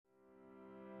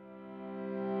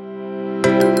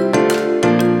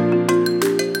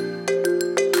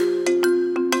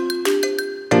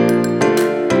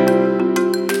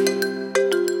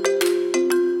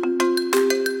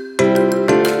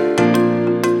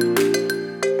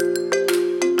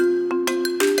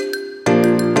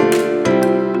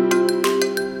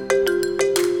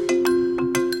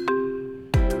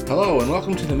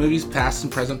Movies Past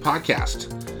and Present podcast.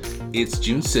 It's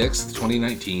June 6th,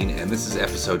 2019, and this is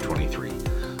episode 23.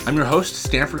 I'm your host,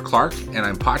 Stanford Clark, and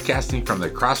I'm podcasting from the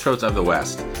crossroads of the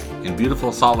West in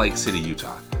beautiful Salt Lake City,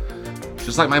 Utah.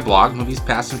 Just like my blog,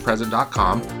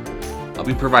 moviespastandpresent.com, I'll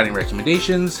be providing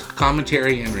recommendations,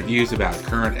 commentary, and reviews about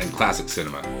current and classic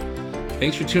cinema.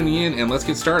 Thanks for tuning in, and let's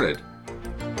get started.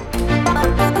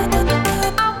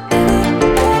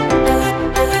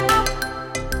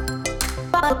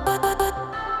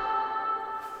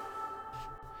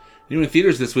 New in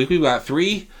theaters this week, we've got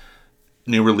three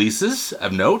new releases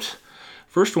of note.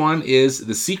 First one is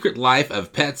The Secret Life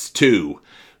of Pets 2,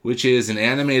 which is an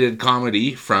animated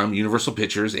comedy from Universal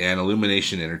Pictures and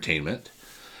Illumination Entertainment.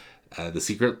 The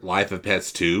Secret Life of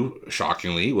Pets 2,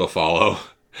 shockingly, will follow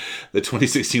the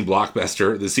 2016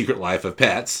 blockbuster The Secret Life of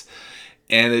Pets.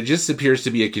 And it just appears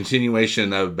to be a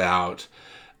continuation about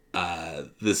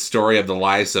the story of the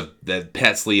lives that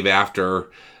pets leave after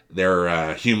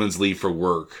their humans leave for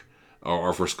work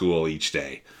or for school each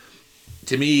day.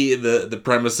 To me, the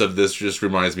premise of this just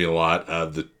reminds me a lot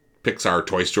of the Pixar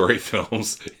Toy Story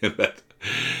films, in that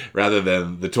rather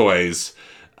than the toys,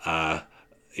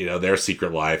 their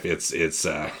secret life, it's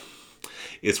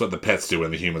what the pets do when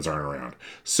the humans aren't around.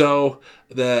 So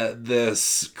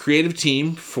the creative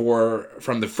team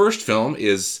from the first film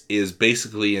is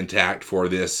basically intact for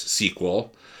this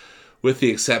sequel, with the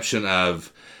exception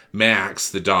of Max,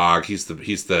 the dog. He's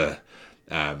the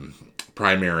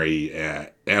primary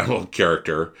animal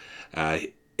character.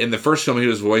 In the first film, he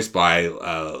was voiced by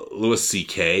Louis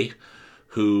C.K.,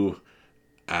 who,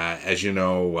 as you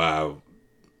know,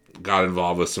 got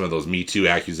involved with some of those Me Too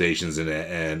accusations and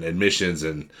admissions,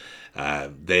 and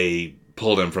they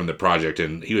pulled him from the project,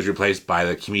 and he was replaced by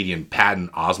the comedian Patton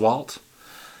Oswalt.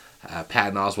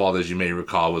 Patton Oswalt, as you may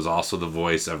recall, was also the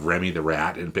voice of Remy the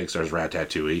Rat in Pixar's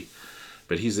Ratatouille,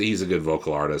 but he's a good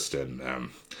vocal artist, and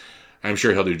I'm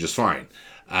sure he'll do just fine.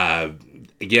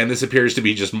 Again, this appears to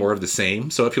be just more of the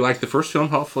same, so if you like the first film,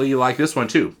 hopefully you like this one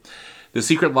too. The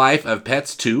Secret Life of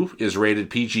Pets 2 is rated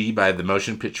PG by the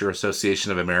Motion Picture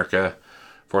Association of America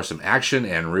for some action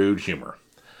and rude humor.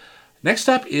 Next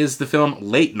up is the film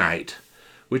Late Night,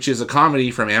 which is a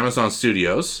comedy from Amazon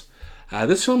Studios.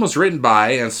 This film was written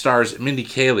by and stars Mindy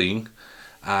Kaling,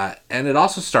 and it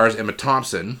also stars Emma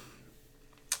Thompson.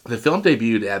 The film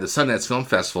debuted at the Sundance Film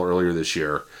Festival earlier this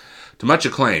year, to much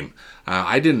acclaim.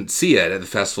 I didn't see it at the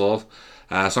festival,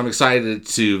 so I'm excited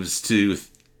to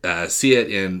see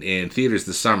it in theaters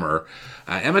this summer.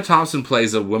 Emma Thompson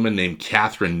plays a woman named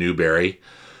Catherine Newberry,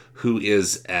 who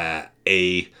is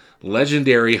a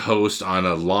legendary host on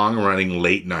a long-running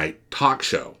late-night talk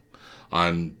show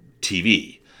on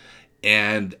TV.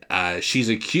 And she's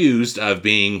accused of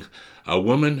being a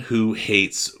woman who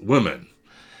hates women.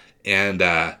 And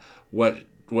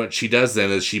what she does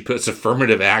then is she puts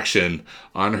affirmative action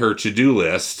on her to-do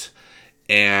list,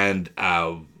 and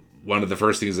one of the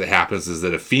first things that happens is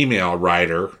that a female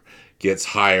writer gets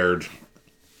hired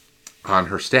on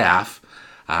her staff,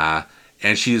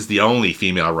 and she's the only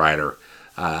female writer.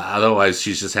 Otherwise,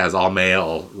 she just has all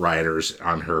male writers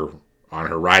on her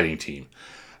writing team.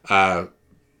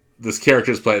 This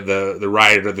character is played,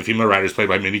 the female writer is played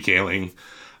by Mindy Kaling.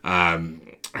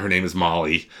 Her name is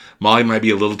Molly. Molly might be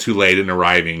a little too late in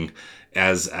arriving,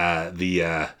 as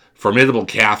the formidable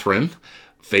Catherine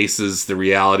faces the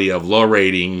reality of low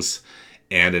ratings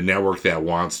and a network that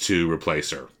wants to replace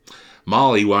her.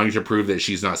 Molly, wanting to prove that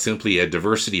she's not simply a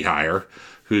diversity hire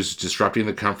who's disrupting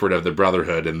the comfort of the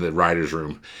brotherhood in the writer's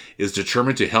room, is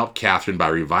determined to help Catherine by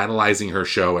revitalizing her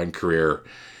show and career,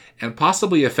 and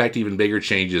possibly effect even bigger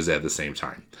changes at the same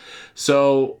time.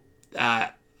 So,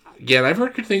 again, I've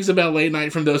heard good things about Late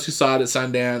Night from those who saw it at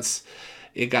Sundance.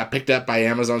 It got picked up by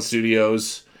Amazon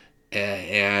Studios,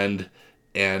 and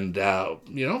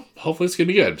hopefully it's going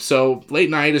to be good. So Late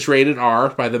Night is rated R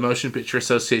by the Motion Picture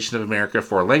Association of America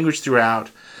for language throughout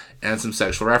and some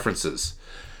sexual references.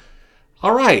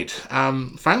 All right.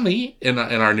 Finally, in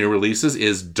our new releases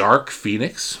is Dark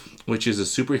Phoenix, which is a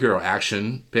superhero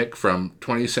action pick from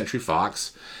 20th Century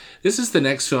Fox. This is the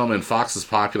next film in Fox's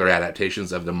popular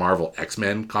adaptations of the Marvel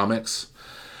X-Men comics.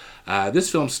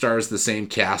 This film stars the same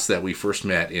cast that we first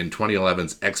met in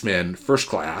 2011's X-Men First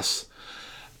Class,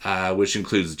 which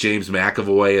includes James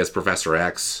McAvoy as Professor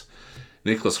X,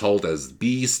 Nicholas Hoult as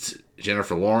Beast,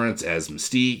 Jennifer Lawrence as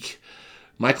Mystique,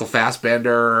 Michael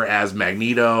Fassbender as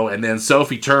Magneto, and then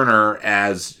Sophie Turner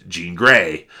as Jean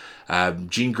Grey.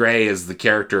 Jean Grey is the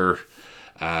character,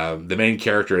 the main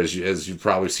character, as you've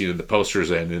probably seen in the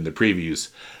posters and in the previews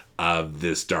of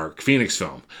this Dark Phoenix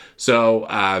film.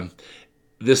 So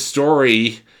this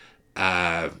story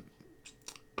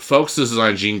focuses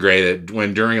on Jean Grey that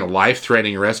when during a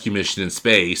life-threatening rescue mission in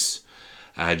space,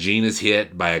 Jean is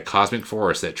hit by a cosmic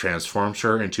force that transforms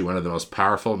her into one of the most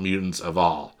powerful mutants of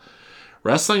all.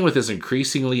 Wrestling with this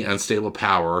increasingly unstable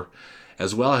power,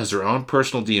 as well as her own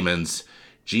personal demons,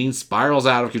 Jean spirals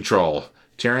out of control,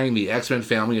 tearing the X-Men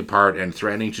family apart and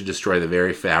threatening to destroy the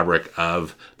very fabric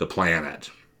of the planet.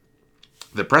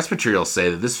 The press materials say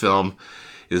that this film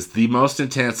is the most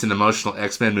intense and emotional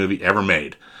X-Men movie ever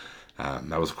made.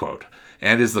 That was a quote.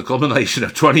 And is the culmination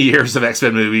of 20 years of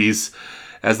X-Men movies,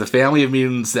 as the family of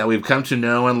mutants that we've come to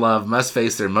know and love must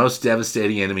face their most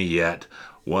devastating enemy yet,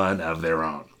 one of their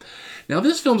own. Now,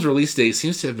 this film's release date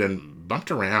seems to have been bumped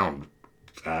around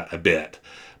a bit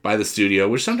by the studio,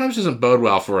 which sometimes doesn't bode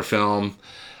well for a film.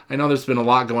 I know there's been a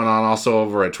lot going on also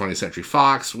over at 20th Century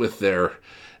Fox with their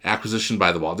acquisition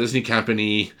by the Walt Disney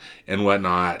Company and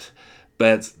whatnot.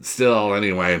 But still,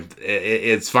 anyway,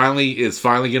 it's finally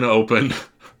going to open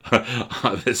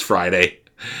on this Friday.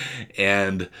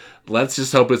 And let's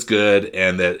just hope it's good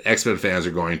and that X-Men fans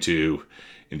are going to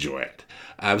enjoy it.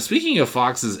 Speaking of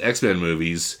Fox's X-Men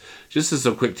movies, just as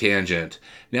a quick tangent,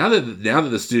 now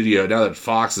that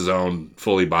Fox is owned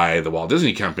fully by the Walt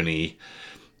Disney Company,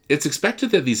 it's expected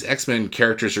that these X-Men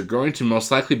characters are going to most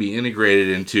likely be integrated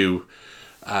into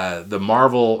the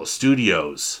Marvel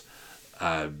Studios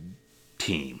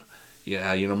team.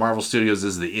 Yeah, Marvel Studios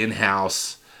is the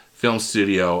in-house film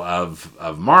studio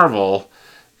of Marvel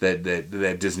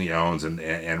that Disney owns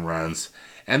and runs,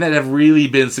 and that have really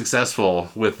been successful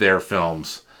with their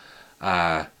films.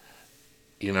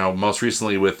 Most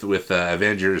recently with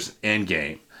Avengers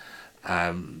Endgame.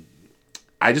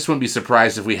 I just wouldn't be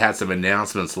surprised if we had some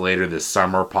announcements later this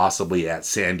summer, possibly at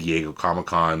San Diego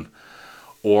Comic-Con,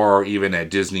 or even at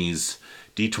Disney's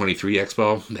D23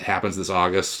 Expo that happens this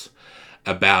August,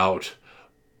 about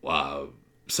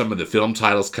some of the film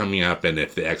titles coming up and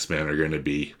if the X-Men are going to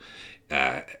be,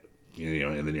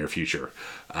 in the near future,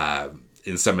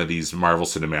 in some of these Marvel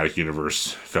Cinematic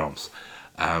Universe films.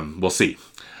 We'll see.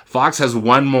 Fox has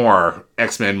one more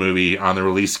X-Men movie on the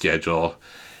release schedule,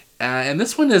 and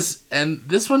this one is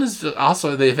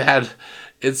also, they've had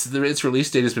its release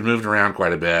date has been moved around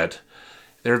quite a bit.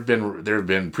 There have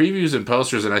been previews and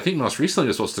posters, and I think most recently it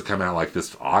was supposed to come out like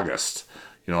this August,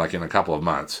 like in a couple of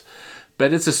months.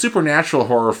 But it's a supernatural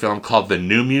horror film called The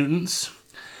New Mutants,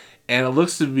 and it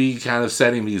looks to be kind of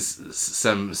setting these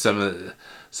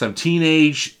some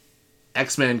teenage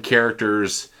X-Men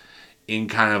characters in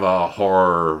kind of a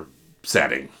horror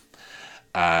setting.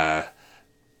 It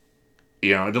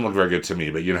didn't look very good to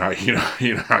me, but you know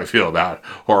how I feel about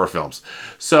horror films.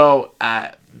 So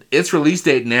its release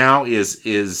date now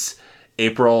is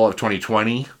April of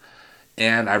 2020,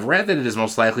 and I've read that it is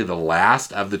most likely the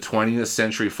last of the 20th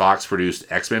Century Fox produced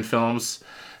X-Men films.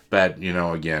 But,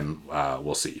 again,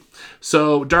 we'll see.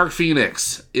 So, Dark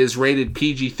Phoenix is rated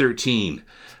PG-13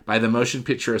 by the Motion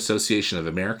Picture Association of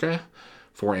America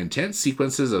for intense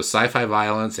sequences of sci-fi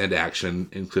violence and action,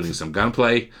 including some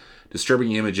gunplay,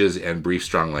 disturbing images, and brief,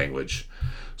 strong language.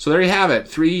 So there you have it.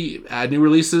 3 new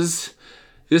releases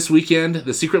this weekend: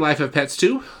 The Secret Life of Pets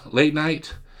 2, Late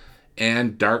Night,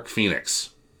 and Dark Phoenix.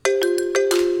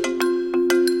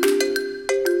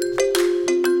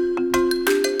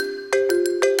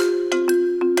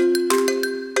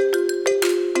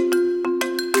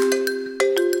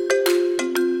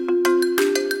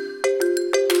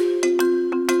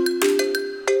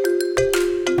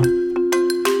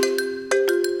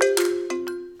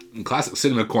 Classic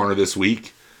Cinema Corner this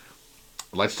week,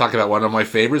 I'd like to talk about one of my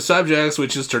favorite subjects,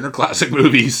 which is Turner Classic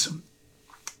Movies.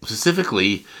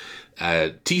 Specifically,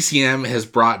 TCM has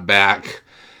brought back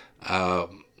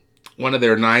one of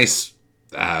their nice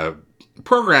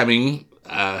programming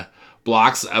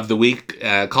blocks of the week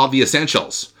called The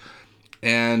Essentials.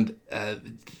 And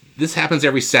this happens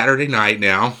every Saturday night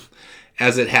now,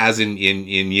 as it has in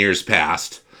years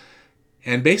past.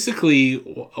 And basically,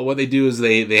 what they do is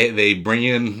they bring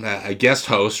in a guest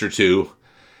host or two,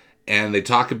 and they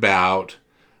talk about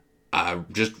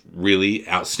just really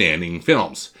outstanding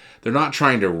films. They're not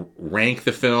trying to rank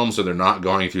the films, or they're not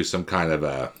going through some kind of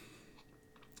they're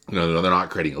not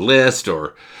creating a list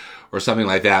or something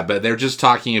like that. But they're just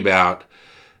talking about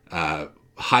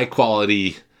high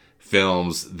quality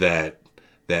films that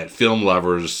film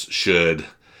lovers should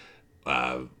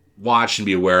watch and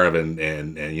be aware of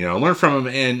and learn from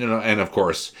them and of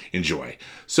course enjoy.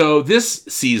 So this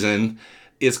season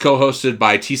is co-hosted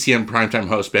by TCM primetime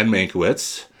host Ben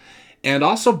Mankiewicz, and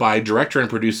also by director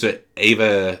and producer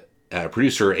Ava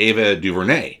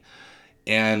DuVernay.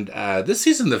 And this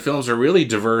season the films are really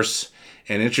diverse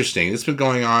and interesting. It's been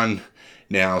going on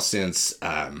now since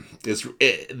this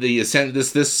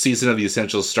season of The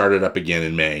Essentials started up again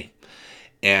in May,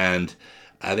 and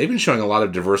they've been showing a lot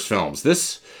of diverse films.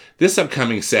 This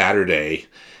upcoming Saturday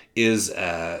is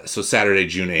Saturday,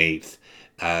 June 8th,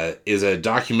 is a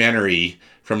documentary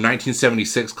from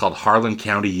 1976 called Harlan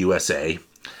County, USA.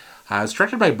 It's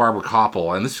directed by Barbara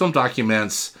Koppel, and this film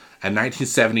documents a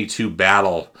 1972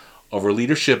 battle over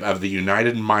leadership of the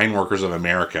United Mine Workers of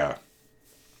America,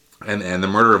 and the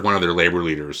murder of one of their labor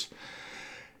leaders.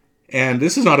 And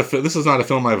this is not a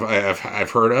film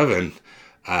I've heard of, and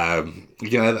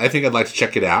again, I think I'd like to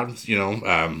check it out.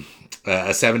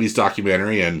 A 70s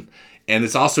documentary, and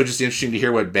it's also just interesting to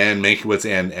hear what Ben Mankiewicz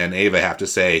and Ava have to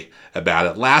say about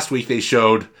it. Last week they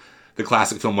showed the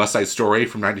classic film West Side Story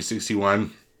from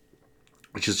 1961,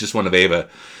 which is just one of Ava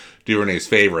DuVernay's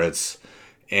favorites,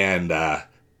 and that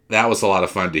was a lot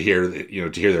of fun to hear.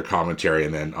 To hear their commentary,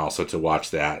 and then also to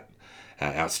watch that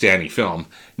outstanding film.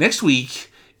 Next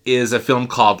week is a film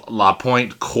called La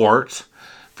Pointe Courte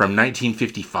from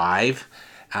 1955.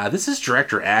 This is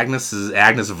director Agnes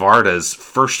Varda's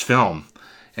first film,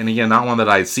 and again, not one that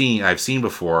I've seen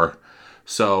before.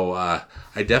 So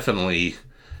I definitely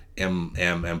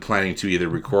am planning to either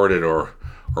record it or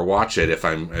watch it if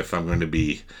I'm going to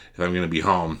be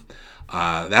home.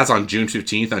 That's on June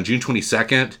 15th. On June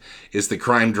 22nd is the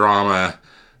crime drama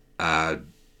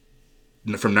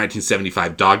from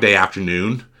 1975, Dog Day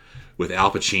Afternoon, with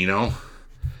Al Pacino,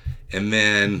 and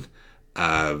then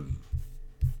the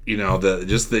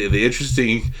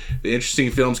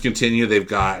interesting films continue. They've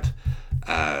got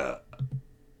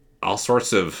all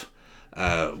sorts of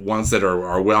ones that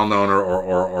are well known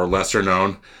or lesser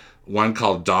known. One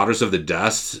called Daughters of the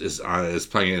Dust is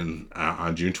playing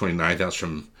on June 29th. That's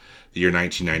from the year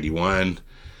 1991.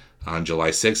 On July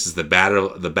 6th is the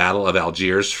Battle of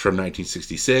Algiers from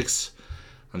 1966.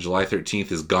 On July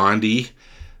 13th is Gandhi,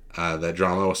 that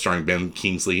drama starring Ben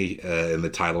Kingsley in the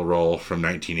title role from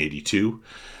 1982.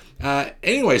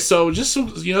 Anyway, so just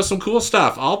some cool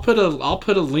stuff. I'll put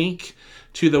a link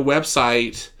to the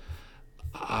website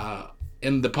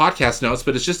in the podcast notes,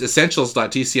 but it's just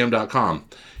essentials.tcm.com.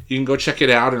 You can go check it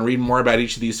out and read more about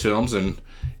each of these films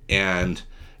and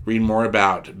read more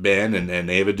about Ben and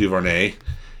Ava DuVernay,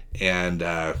 and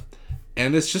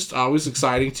it's just always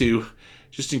exciting to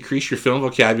just increase your film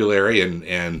vocabulary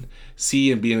and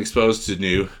see and being exposed to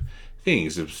new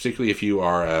things, particularly if you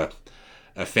are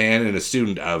a fan and a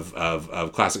student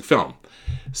of classic film.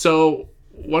 So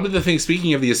one of the things,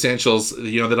 speaking of The Essentials,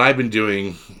 that I've been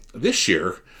doing this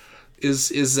year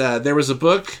is there was a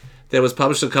book that was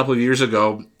published a couple of years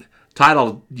ago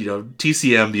titled,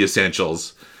 TCM The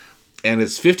Essentials, and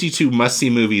it's 52 must-see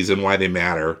movies and why they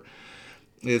matter.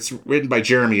 It's written by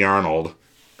Jeremy Arnold,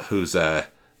 who's a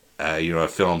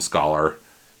film scholar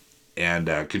and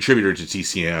a contributor to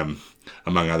TCM,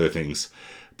 among other things.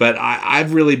 But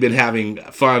I've really been having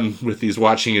fun with these,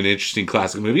 watching an interesting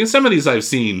classic movie. And some of these I've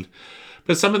seen,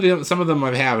 but some of them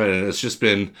I haven't, and it's just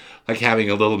been like having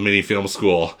a little mini film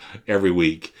school every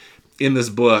week. In this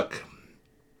book,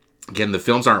 again, the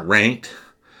films aren't ranked.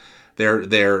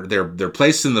 They're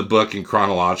placed in the book in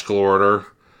chronological order.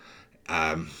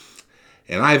 And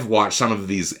I've watched some of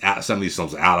these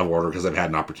films out of order because I've had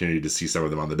an opportunity to see some of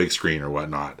them on the big screen or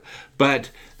whatnot. But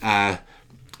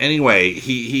anyway,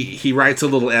 he writes a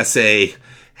little essay,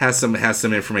 has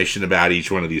some information about each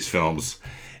one of these films,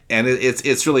 and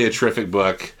it's really a terrific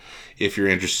book. If you're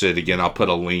interested, again, I'll put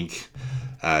a link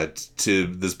to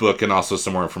this book and also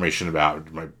some more information about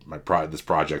this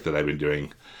project that I've been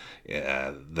doing,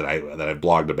 that I've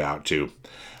blogged about too.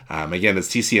 Again, it's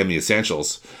TCM The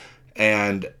Essentials,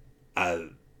 and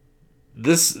the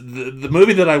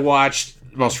movie that I watched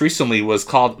most recently was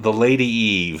called The Lady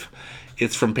Eve.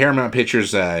 It's from Paramount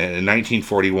Pictures in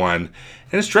 1941, and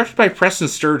it's directed by Preston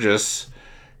Sturges.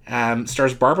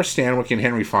 Stars Barbara Stanwyck and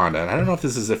Henry Fonda. And I don't know if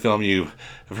this is a film you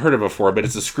have heard of before, but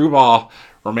it's a screwball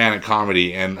romantic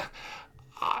comedy, and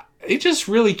it just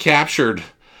really captured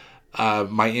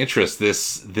my interest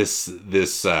this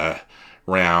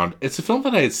round. It's a film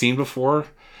that I had seen before,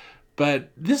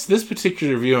 but this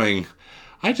particular viewing,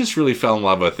 I just really fell in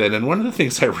love with it. And one of the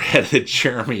things I read that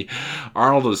Jeremy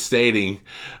Arnold was stating,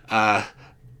 and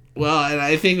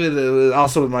I think that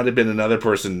it might have been another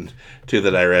person too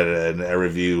that I read a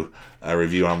review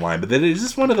online, but that it's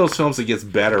just one of those films that gets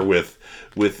better with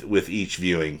each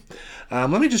viewing. Let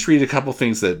me just read a couple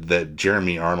things that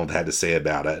Jeremy Arnold had to say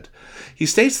about it. He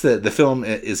states that the film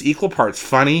is equal parts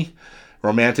funny,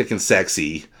 romantic, and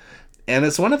sexy, and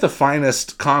it's one of the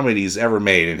finest comedies ever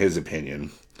made, in his opinion.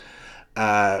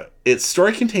 Its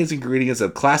story contains ingredients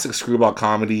of classic screwball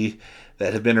comedy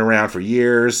that have been around for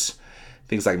years.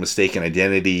 things like mistaken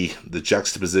identity, the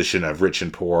juxtaposition of rich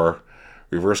and poor,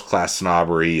 reverse class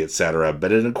snobbery, etc.,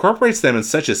 but it incorporates them in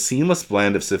such a seamless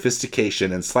blend of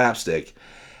sophistication and slapstick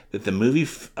that the movie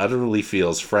utterly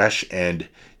feels fresh and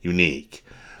unique.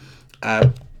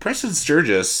 Preston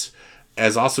Sturges,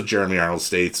 as also Jeremy Arnold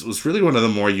states, was really one of the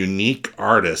more unique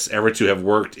artists ever to have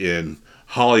worked in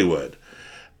Hollywood.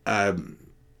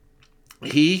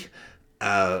 He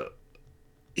began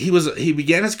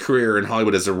his career in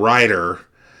Hollywood as a writer,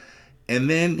 and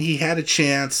then he had a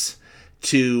chance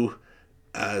to,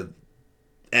 at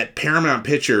Paramount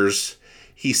Pictures,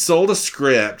 he sold a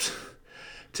script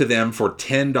to them for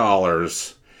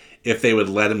 $10 if they would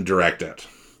let him direct it.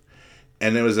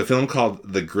 And there was a film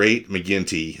called The Great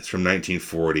McGinty. It's from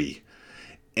 1940.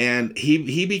 And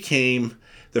he became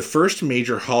the first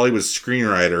major Hollywood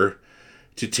screenwriter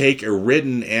to take a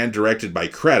written and directed by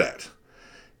credit.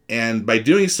 And by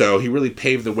doing so, he really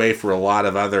paved the way for a lot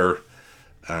of other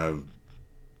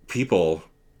people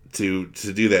to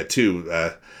do that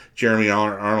too. Jeremy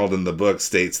Arnold in the book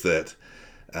states that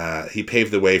he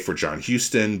paved the way for John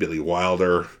Huston, Billy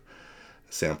Wilder,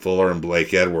 Sam Fuller, and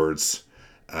Blake Edwards.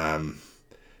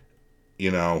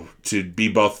 To be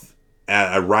both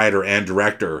a writer and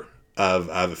director of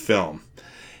a film.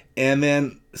 And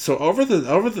then, so over the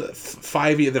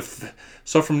 5 years,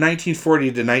 so from 1940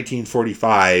 to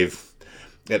 1945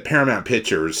 at Paramount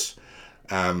Pictures,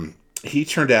 Preston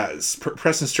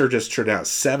Sturges turned out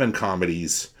 7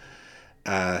 comedies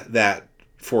that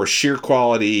for sheer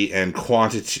quality and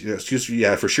quantity,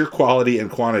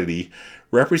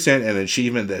 represent an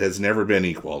achievement that has never been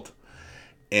equaled.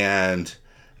 And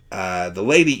The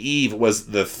Lady Eve was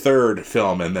the third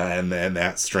film in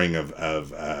that string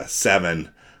of 7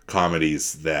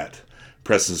 comedies that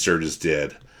Preston Sturges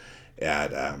did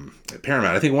at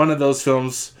Paramount. I think one of those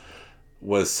films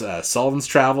was Sullivan's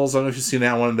Travels. I don't know if you've seen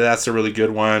that one, but that's a really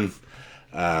good one.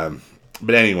 But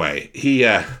anyway, he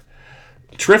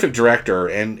terrific director,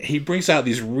 and he brings out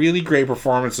these really great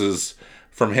performances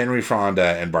from Henry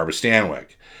Fonda and Barbara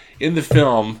Stanwyck. In the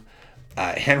film,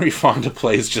 Henry Fonda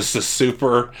plays just a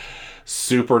super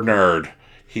nerd.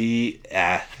 He's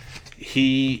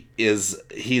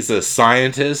a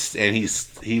scientist, and he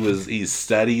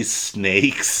studies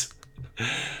snakes,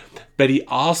 but he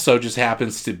also just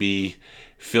happens to be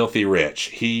filthy rich.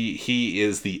 He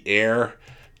is the heir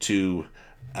to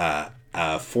a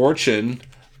fortune.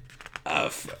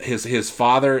 His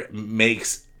father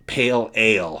makes pale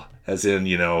ale, as in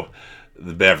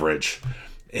the beverage.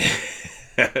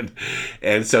 And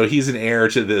so he's an heir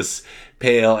to this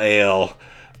pale ale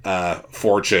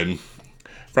fortune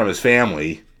from his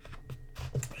family,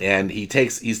 and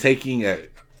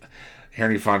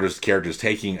Henry Fonda's character is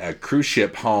taking a cruise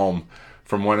ship home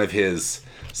from one of his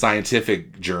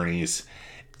scientific journeys,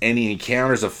 and he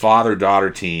encounters a father-daughter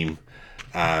team,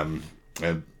 and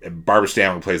Barbara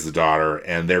Stanwyck plays the daughter,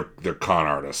 and they're con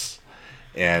artists,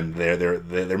 and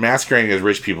they're masquerading as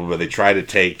rich people, but they try to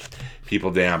take people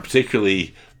down,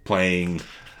 particularly playing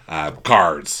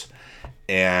cards,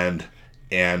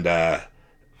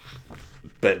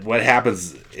 but what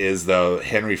happens is, though,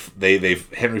 Henry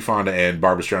Fonda and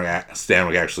Barbara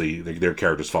Stanwyck actually, their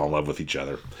characters fall in love with each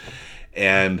other,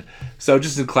 and so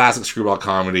just in classic screwball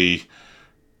comedy,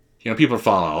 people are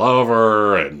falling all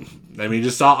over, and I mean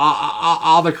just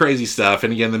all the crazy stuff,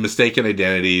 and again the mistaken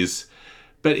identities.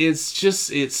 But it's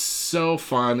so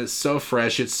fun. It's so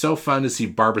fresh. It's so fun to see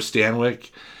Barbara Stanwyck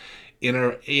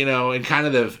in kind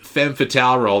of the femme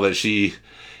fatale role that she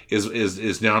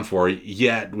is known for,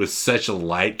 yet with such a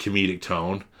light comedic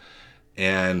tone.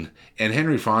 And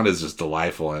Henry Fonda is just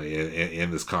delightful in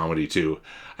this comedy too.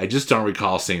 I just don't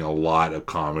recall seeing a lot of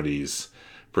comedies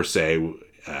per se.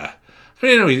 I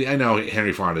know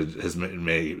Henry Fonda has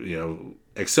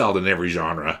excelled in every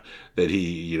genre that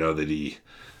he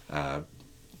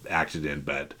acted in,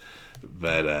 but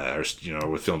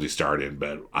with films he starred in.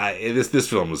 But this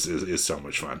film is so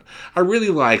much fun. I really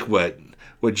like what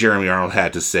Jeremy Arnold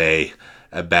had to say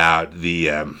about the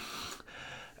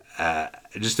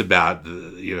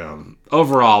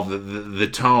overall the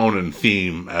tone and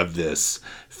theme of this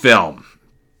film.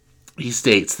 He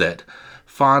states that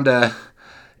Fonda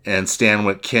and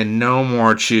Stanwyck can no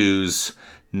more choose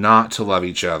not to love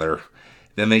each other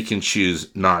than they can choose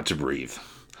not to breathe.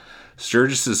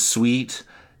 Sturges' sweet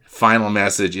final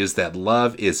message is that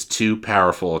love is too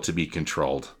powerful to be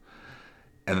controlled.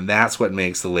 And that's what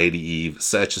makes The Lady Eve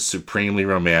such a supremely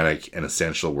romantic and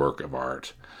essential work of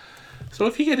art. So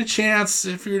if you get a chance,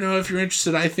 if you're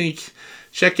interested, I think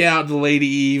check out The Lady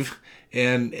Eve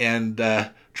and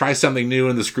try something new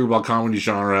in the screwball comedy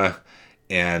genre,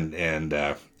 and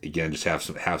again, just have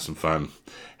some fun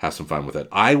with it.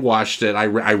 I watched it. I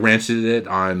rented it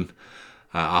on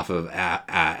off of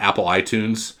Apple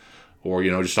iTunes, or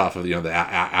just off of the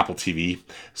Apple TV.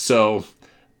 So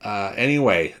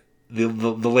anyway, the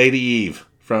Lady Eve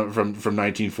from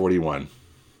 1941,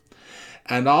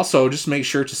 and also just make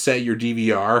sure to set your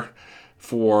DVR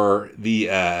for the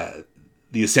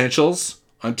Essentials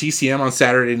on TCM on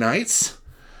Saturday nights,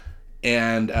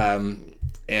 and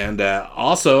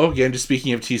also, again, just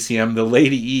speaking of TCM, the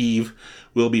Lady Eve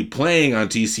will be playing on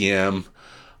TCM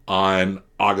on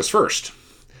August 1st.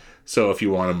 So if you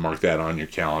want to mark that on your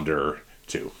calendar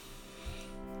too.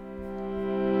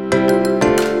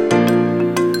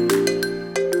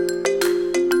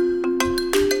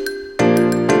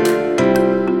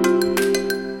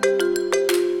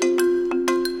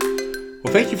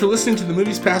 Well, thank you for listening to the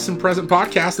Movies Past and Present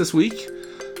podcast this week.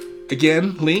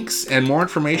 Again, links and more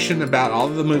information about all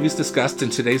of the movies discussed in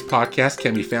today's podcast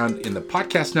can be found in the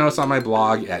podcast notes on my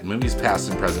blog at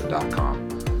moviespastandpresent.com.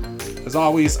 As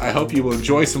always, I hope you will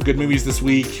enjoy some good movies this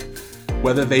week,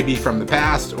 whether they be from the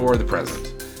past or the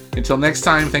present. Until next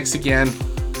time, thanks again.